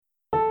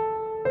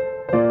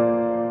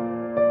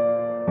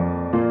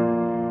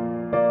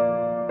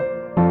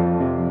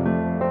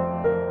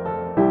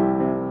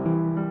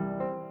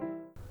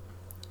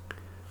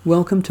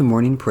Welcome to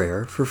morning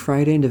prayer for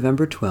Friday,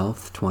 November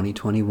 12th,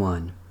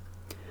 2021.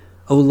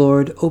 O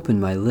Lord, open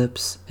my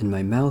lips, and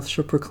my mouth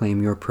shall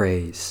proclaim your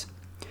praise.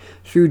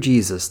 Through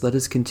Jesus, let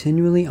us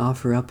continually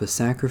offer up a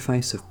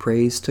sacrifice of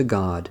praise to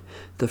God,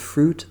 the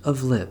fruit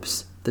of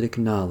lips that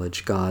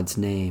acknowledge God's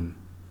name.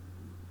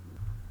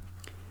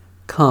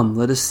 Come,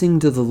 let us sing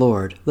to the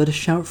Lord. Let us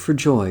shout for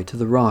joy to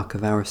the rock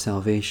of our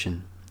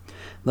salvation.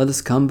 Let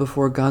us come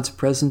before God's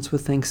presence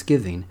with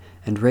thanksgiving,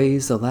 and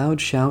raise a loud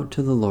shout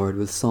to the Lord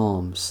with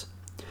psalms.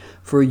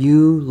 For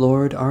you,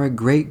 Lord, are a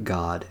great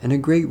God, and a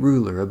great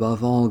ruler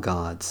above all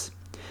gods.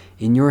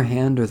 In your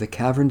hand are the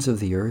caverns of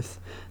the earth,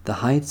 the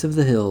heights of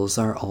the hills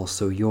are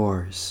also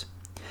yours.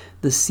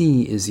 The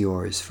sea is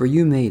yours, for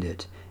you made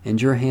it,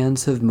 and your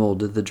hands have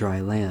molded the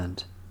dry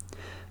land.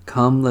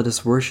 Come, let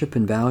us worship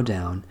and bow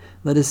down,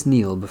 let us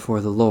kneel before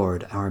the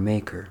Lord our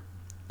Maker.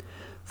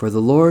 For the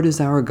Lord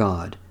is our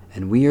God,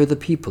 and we are the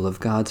people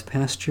of God's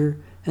pasture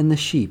and the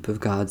sheep of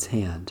God's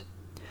hand.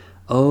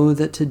 Oh,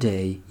 that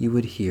today you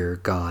would hear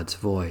God's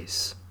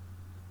voice.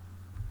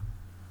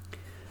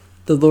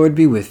 The Lord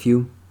be with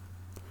you.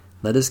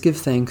 Let us give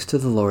thanks to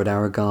the Lord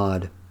our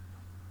God.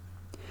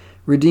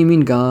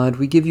 Redeeming God,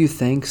 we give you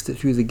thanks that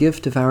through the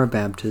gift of our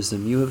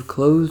baptism you have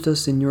clothed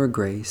us in your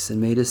grace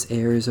and made us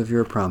heirs of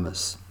your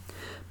promise.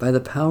 By the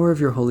power of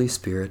your Holy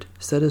Spirit,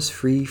 set us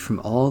free from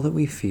all that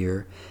we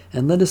fear,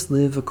 and let us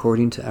live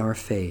according to our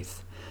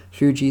faith.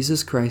 Through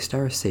Jesus Christ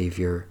our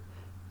Savior.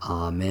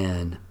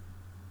 Amen.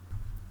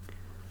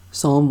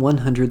 Psalm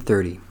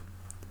 130.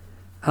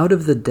 Out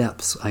of the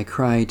depths I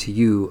cry to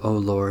you, O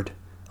Lord.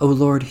 O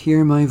Lord,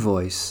 hear my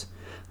voice.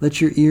 Let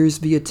your ears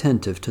be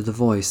attentive to the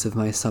voice of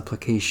my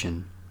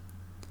supplication.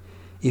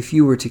 If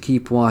you were to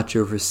keep watch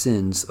over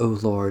sins, O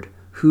Lord,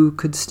 who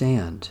could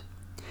stand?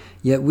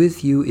 Yet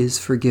with you is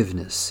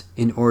forgiveness,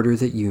 in order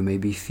that you may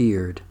be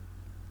feared.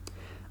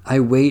 I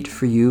wait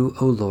for you,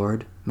 O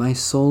Lord, my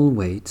soul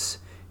waits.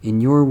 In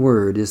your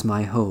word is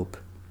my hope.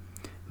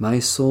 My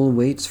soul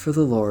waits for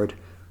the Lord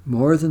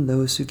more than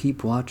those who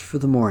keep watch for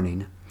the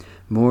morning,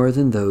 more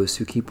than those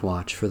who keep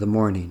watch for the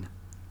morning.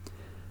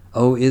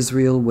 O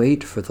Israel,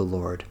 wait for the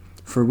Lord,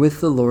 for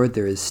with the Lord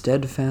there is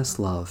steadfast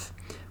love,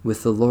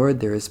 with the Lord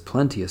there is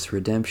plenteous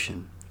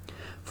redemption.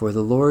 For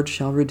the Lord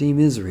shall redeem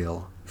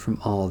Israel from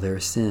all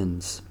their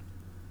sins.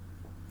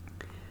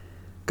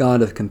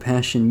 God of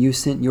compassion, you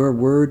sent your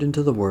word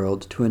into the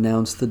world to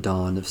announce the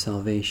dawn of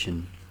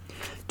salvation.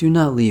 Do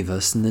not leave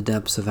us in the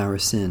depths of our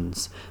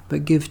sins,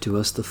 but give to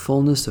us the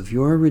fullness of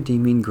your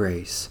redeeming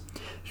grace,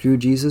 through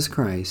Jesus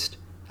Christ,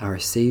 our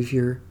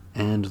Savior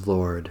and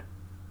Lord.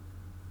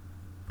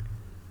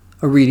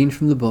 A reading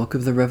from the book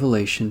of the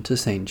Revelation to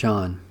St.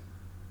 John.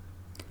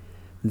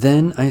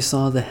 Then I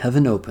saw the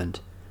heaven opened,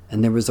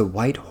 and there was a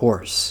white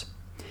horse.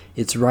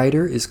 Its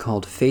rider is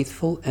called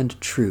Faithful and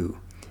True,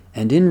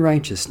 and in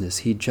righteousness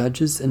he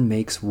judges and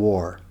makes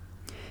war.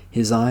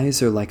 His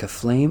eyes are like a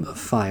flame of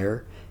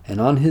fire, and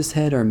on his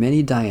head are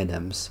many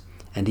diadems,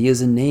 and he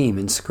has a name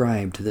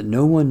inscribed that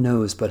no one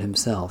knows but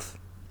himself.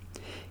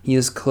 He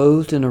is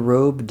clothed in a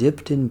robe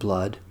dipped in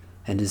blood,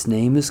 and his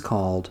name is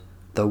called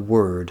the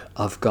Word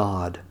of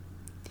God.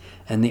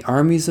 And the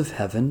armies of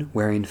heaven,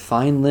 wearing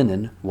fine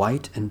linen,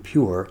 white and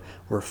pure,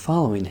 were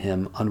following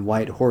him on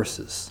white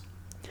horses.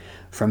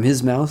 From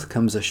his mouth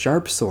comes a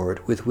sharp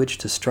sword with which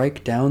to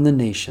strike down the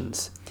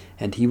nations,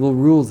 and he will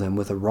rule them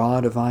with a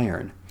rod of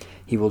iron.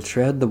 He will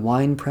tread the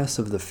winepress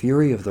of the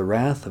fury of the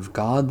wrath of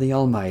God the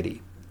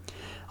Almighty.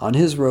 On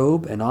his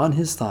robe and on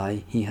his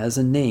thigh he has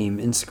a name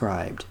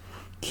inscribed,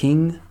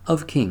 King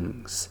of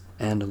Kings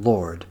and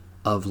Lord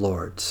of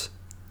Lords.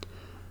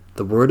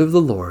 The word of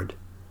the Lord.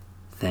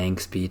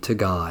 Thanks be to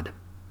God.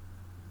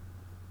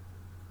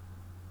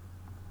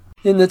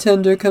 In the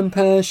tender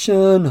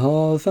compassion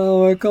of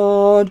our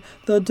God,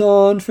 the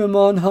dawn from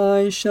on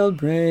high shall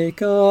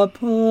break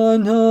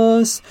upon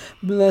us.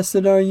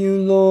 Blessed are you,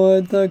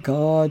 Lord, the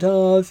God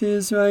of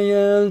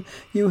Israel.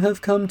 You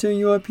have come to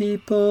your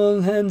people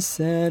and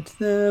set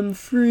them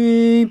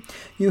free.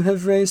 You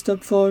have raised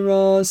up for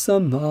us a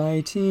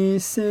mighty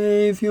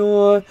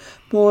Savior,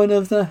 born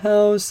of the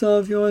house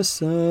of your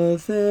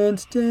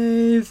servant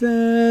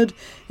David.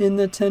 In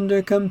the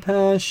tender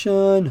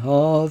compassion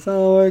of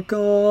our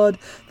God,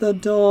 the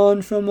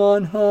dawn from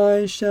on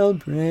high shall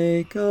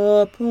break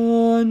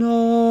upon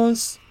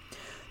us.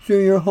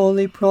 Through your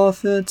holy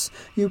prophets,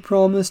 you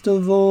promised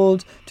of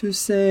old to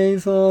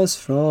save us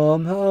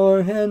from our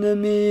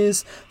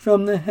enemies,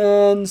 from the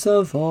hands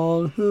of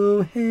all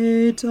who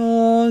hate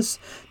us,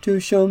 to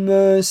show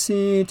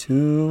mercy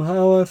to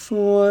our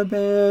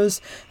forebears,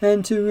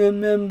 and to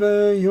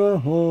remember your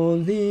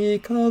holy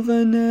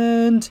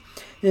covenant.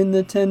 in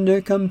the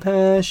tender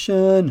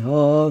compassion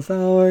of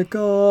our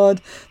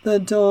God, the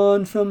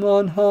dawn from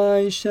on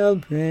high shall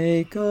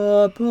break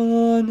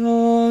upon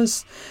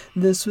us.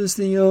 This was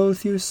the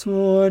oath you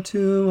swore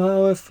to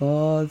our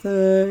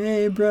father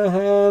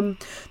Abraham,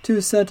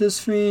 to set us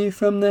free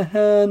from the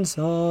hands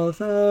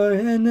of our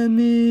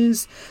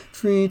enemies,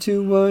 free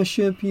to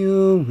worship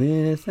you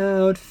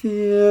without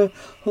fear,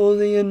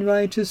 holy and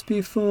righteous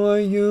before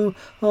you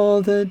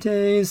all the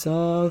days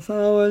of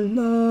our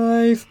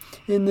life.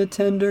 In the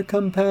tender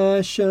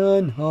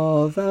compassion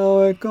of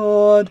our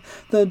God,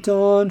 the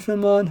dawn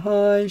from on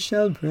high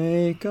shall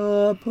break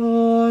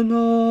upon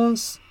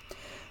us.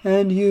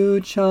 And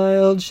you,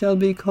 child, shall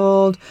be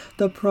called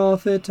the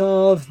prophet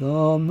of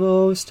the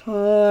Most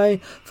High,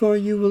 for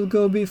you will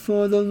go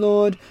before the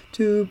Lord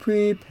to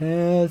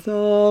prepare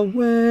the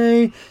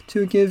way,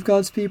 to give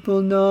God's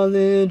people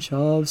knowledge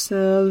of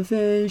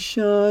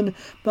salvation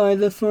by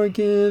the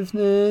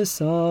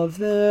forgiveness of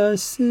their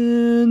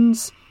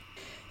sins.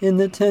 In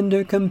the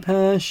tender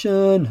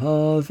compassion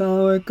of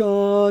our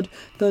God,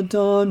 the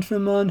dawn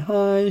from on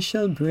high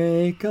shall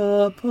break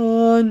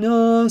upon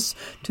us,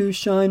 to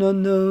shine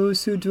on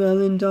those who dwell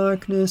in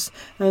darkness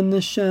and the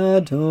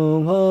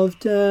shadow of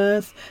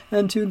death,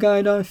 and to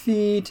guide our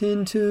feet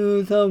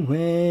into the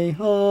way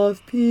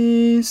of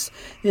peace.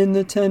 In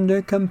the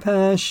tender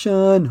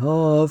compassion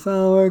of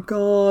our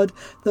God,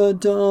 the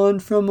dawn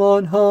from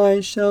on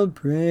high shall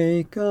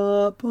break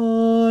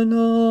upon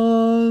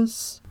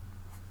us.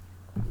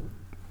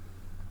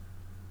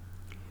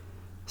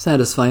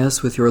 Satisfy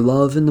us with your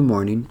love in the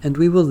morning, and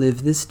we will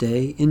live this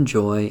day in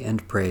joy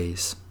and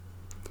praise.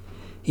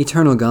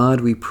 Eternal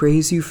God, we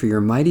praise you for your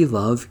mighty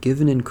love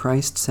given in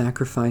Christ's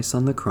sacrifice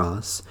on the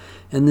cross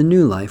and the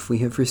new life we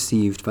have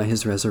received by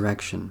his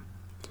resurrection.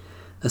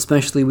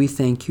 Especially we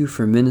thank you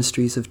for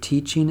ministries of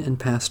teaching and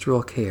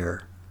pastoral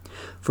care,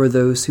 for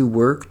those who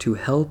work to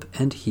help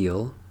and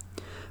heal,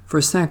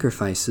 for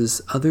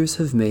sacrifices others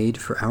have made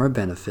for our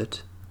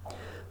benefit,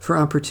 for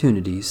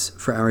opportunities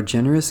for our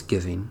generous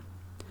giving,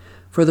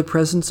 for the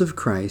presence of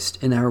Christ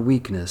in our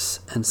weakness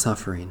and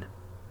suffering.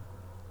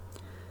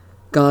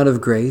 God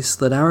of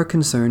grace, let our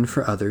concern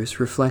for others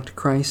reflect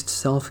Christ's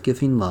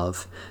self-giving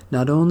love,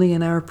 not only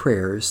in our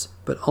prayers,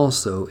 but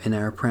also in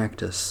our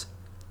practice.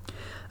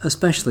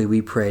 Especially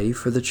we pray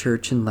for the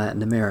Church in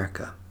Latin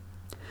America,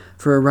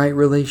 for a right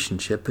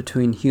relationship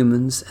between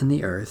humans and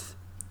the earth,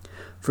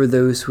 for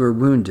those who are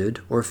wounded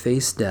or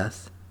face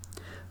death,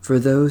 for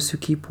those who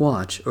keep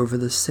watch over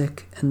the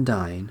sick and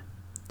dying,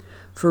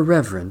 for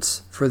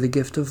reverence for the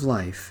gift of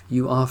life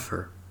you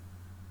offer.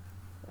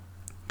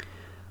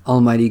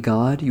 Almighty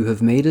God, you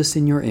have made us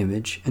in your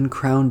image and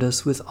crowned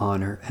us with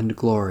honor and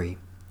glory.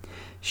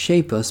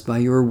 Shape us by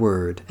your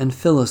word and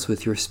fill us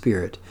with your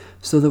Spirit,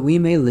 so that we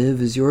may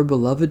live as your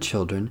beloved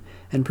children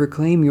and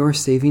proclaim your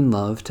saving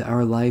love to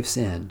our life's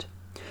end.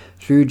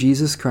 Through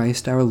Jesus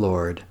Christ our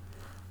Lord.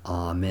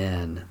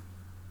 Amen.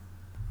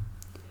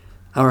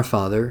 Our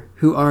Father,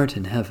 who art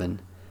in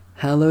heaven,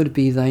 hallowed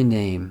be thy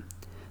name.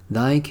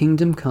 Thy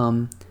kingdom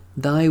come,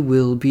 thy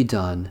will be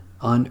done,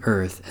 on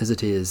earth as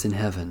it is in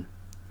heaven.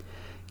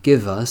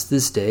 Give us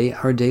this day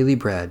our daily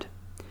bread,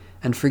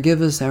 and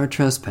forgive us our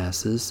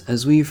trespasses,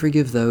 as we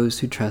forgive those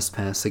who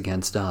trespass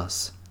against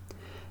us.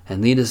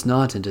 And lead us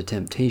not into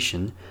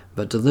temptation,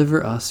 but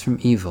deliver us from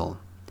evil.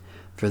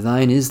 For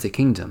thine is the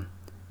kingdom,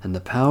 and the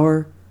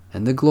power,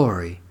 and the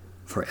glory,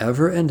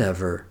 forever and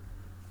ever.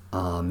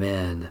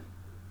 Amen.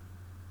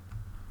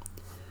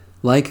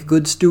 Like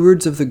good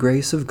stewards of the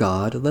grace of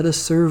God, let us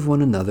serve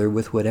one another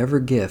with whatever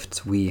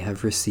gifts we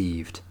have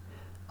received.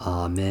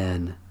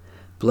 Amen.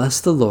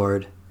 Bless the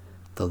Lord.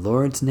 The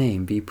Lord's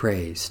name be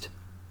praised.